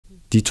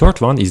The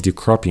third one is the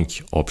cropping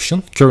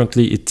option.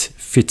 Currently it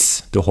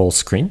fits the whole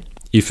screen.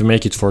 If you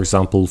make it, for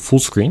example, full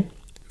screen,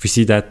 we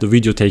see that the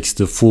video takes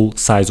the full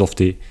size of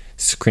the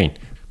screen.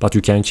 But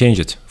you can change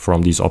it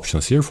from these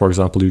options here. For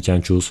example, you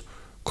can choose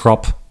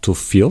crop to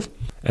fill,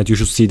 and you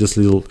should see this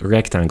little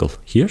rectangle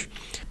here.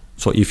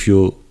 So if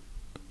you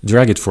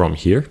drag it from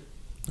here,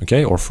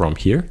 okay, or from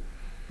here,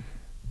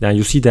 then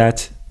you see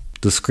that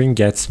the screen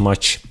gets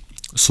much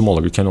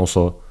smaller. You can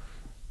also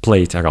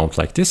play it around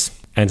like this.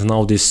 And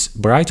now this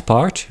bright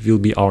part will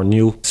be our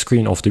new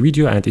screen of the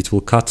video, and it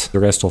will cut the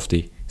rest of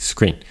the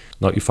screen.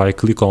 Now if I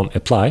click on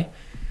apply,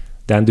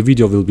 then the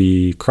video will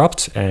be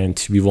cropped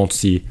and we won't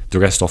see the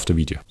rest of the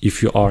video.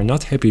 If you are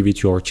not happy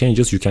with your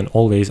changes, you can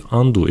always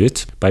undo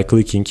it by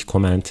clicking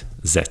Command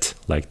Z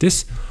like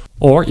this.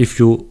 Or if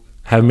you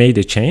have made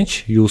a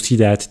change, you'll see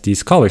that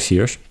these colors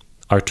here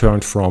are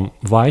turned from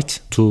white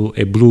to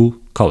a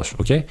blue color,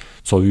 okay?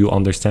 So you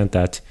understand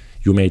that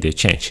you made a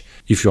change.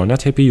 If you are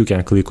not happy, you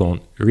can click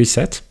on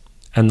reset,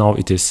 and now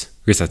it is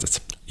resetted.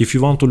 If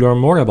you want to learn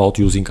more about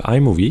using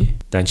iMovie,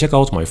 then check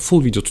out my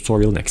full video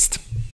tutorial next.